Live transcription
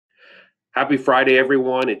Happy Friday,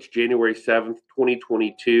 everyone. It's January 7th,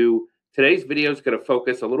 2022. Today's video is going to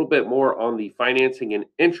focus a little bit more on the financing and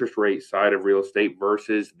interest rate side of real estate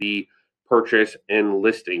versus the purchase and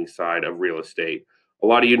listing side of real estate. A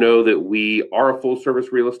lot of you know that we are a full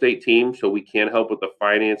service real estate team, so we can help with the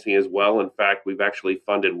financing as well. In fact, we've actually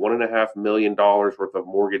funded $1.5 million worth of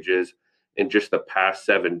mortgages in just the past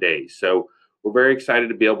 7 days. So we're very excited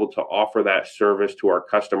to be able to offer that service to our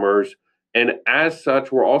customers. And as such,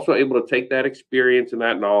 we're also able to take that experience and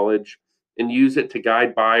that knowledge and use it to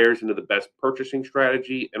guide buyers into the best purchasing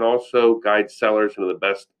strategy and also guide sellers into the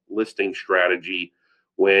best listing strategy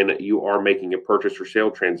when you are making a purchase or sale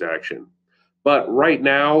transaction. But right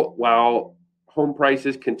now, while home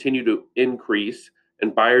prices continue to increase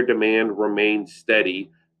and buyer demand remains steady,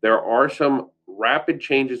 there are some rapid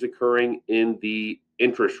changes occurring in the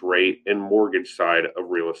interest rate and mortgage side of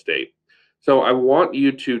real estate. So I want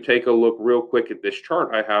you to take a look real quick at this chart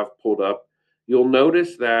I have pulled up. You'll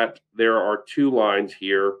notice that there are two lines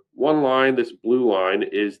here. One line, this blue line,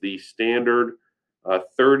 is the standard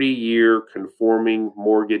 30-year conforming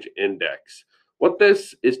mortgage index. What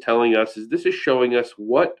this is telling us is this is showing us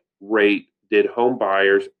what rate did home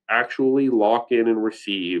buyers actually lock in and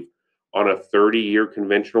receive on a 30-year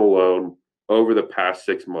conventional loan over the past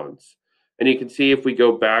 6 months. And you can see if we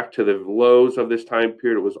go back to the lows of this time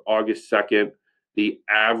period, it was August 2nd. The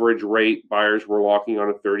average rate buyers were locking on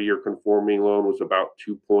a 30-year conforming loan was about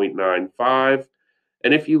 2.95.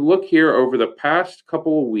 And if you look here over the past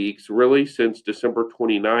couple of weeks, really since December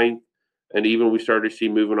 29th, and even we started to see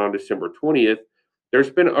moving on December 20th, there's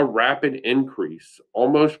been a rapid increase,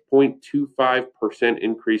 almost 0.25%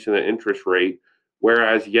 increase in the interest rate,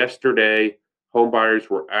 whereas yesterday, home buyers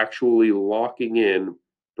were actually locking in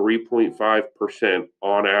 3.5%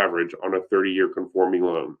 on average on a 30-year conforming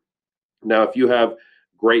loan. Now, if you have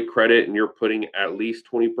great credit and you're putting at least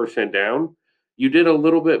 20% down, you did a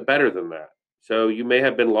little bit better than that. So you may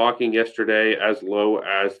have been locking yesterday as low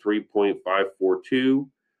as 3.542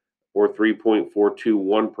 or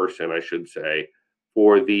 3.421%, I should say,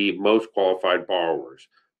 for the most qualified borrowers.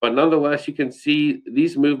 But nonetheless, you can see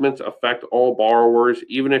these movements affect all borrowers,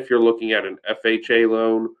 even if you're looking at an FHA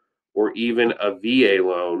loan or even a VA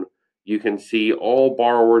loan. You can see all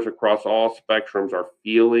borrowers across all spectrums are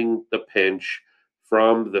feeling the pinch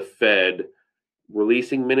from the Fed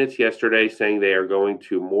releasing minutes yesterday saying they are going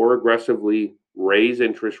to more aggressively raise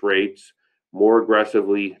interest rates, more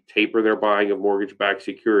aggressively taper their buying of mortgage-backed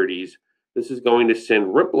securities. This is going to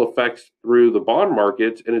send ripple effects through the bond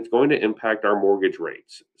markets, and it's going to impact our mortgage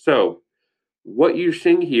rates. So what you're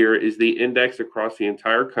seeing here is the index across the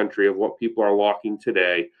entire country of what people are locking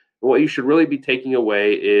today. And what you should really be taking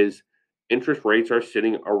away is interest rates are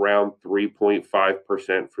sitting around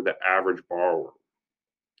 3.5% for the average borrower.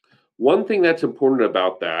 One thing that's important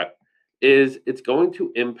about that is it's going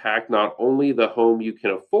to impact not only the home you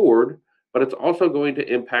can afford, but it's also going to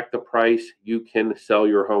impact the price you can sell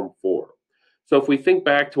your home for. So if we think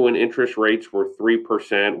back to when interest rates were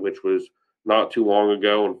 3%, which was not too long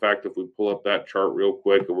ago. In fact, if we pull up that chart real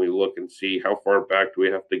quick and we look and see how far back do we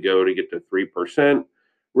have to go to get to 3%,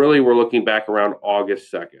 really we're looking back around August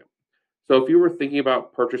 2nd. So if you were thinking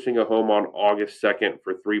about purchasing a home on August 2nd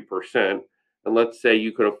for 3%, and let's say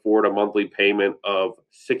you could afford a monthly payment of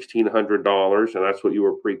 $1,600, and that's what you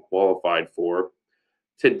were pre-qualified for.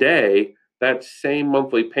 Today, that same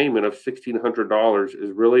monthly payment of $1,600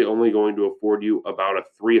 is really only going to afford you about a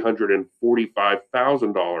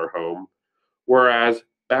 $345,000 home, whereas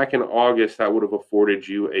back in August, that would have afforded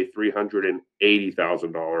you a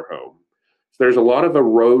 $380,000 home. So there's a lot of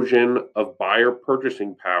erosion of buyer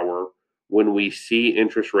purchasing power when we see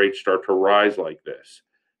interest rates start to rise like this.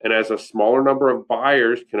 And as a smaller number of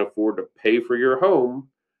buyers can afford to pay for your home,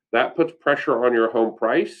 that puts pressure on your home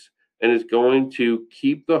price and is going to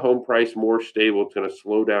keep the home price more stable. It's going to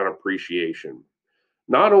slow down appreciation.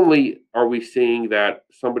 Not only are we seeing that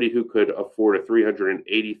somebody who could afford a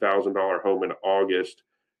 $380,000 home in August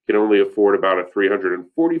can only afford about a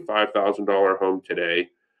 $345,000 home today,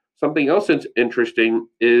 something else that's interesting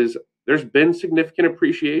is there's been significant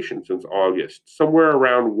appreciation since August, somewhere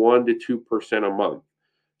around 1 to 2% a month.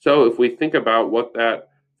 So if we think about what that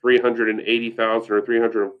 $380,000 or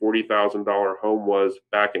 $340,000 home was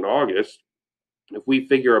back in August, if we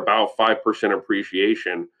figure about 5%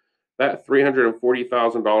 appreciation, that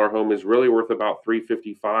 $340,000 home is really worth about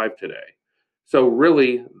 $355,000 today. So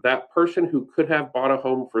really, that person who could have bought a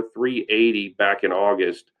home for $380,000 back in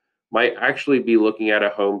August might actually be looking at a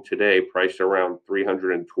home today priced around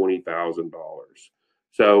 $320,000.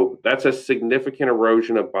 So that's a significant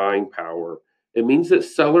erosion of buying power. It means that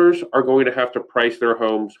sellers are going to have to price their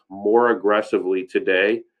homes more aggressively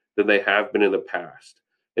today than they have been in the past.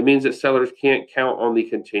 It means that sellers can't count on the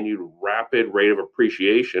continued rapid rate of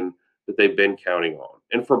appreciation that they've been counting on.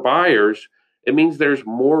 And for buyers, it means there's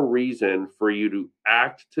more reason for you to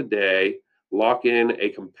act today, lock in a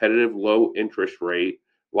competitive low interest rate,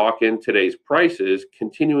 lock in today's prices.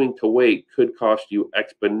 Continuing to wait could cost you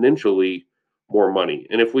exponentially more money.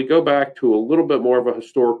 And if we go back to a little bit more of a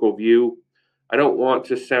historical view, I don't want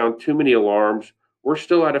to sound too many alarms. We're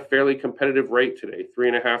still at a fairly competitive rate today,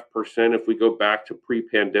 3.5%. If we go back to pre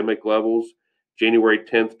pandemic levels, January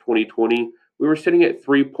 10th, 2020, we were sitting at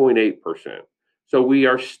 3.8%. So we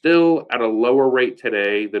are still at a lower rate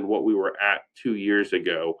today than what we were at 2 years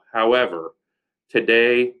ago. However,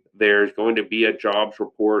 today there's going to be a jobs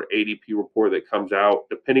report, ADP report that comes out.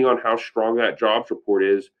 Depending on how strong that jobs report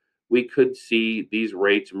is, we could see these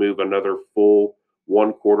rates move another full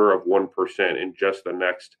 1/4% in just the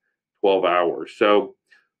next 12 hours. So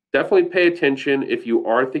definitely pay attention. If you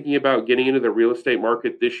are thinking about getting into the real estate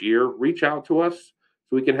market this year, reach out to us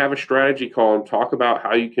so we can have a strategy call and talk about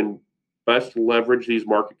how you can best leverage these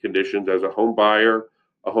market conditions as a home buyer,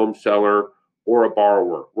 a home seller, or a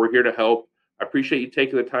borrower. We're here to help. I appreciate you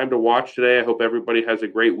taking the time to watch today. I hope everybody has a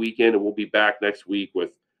great weekend, and we'll be back next week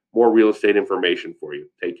with more real estate information for you.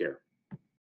 Take care.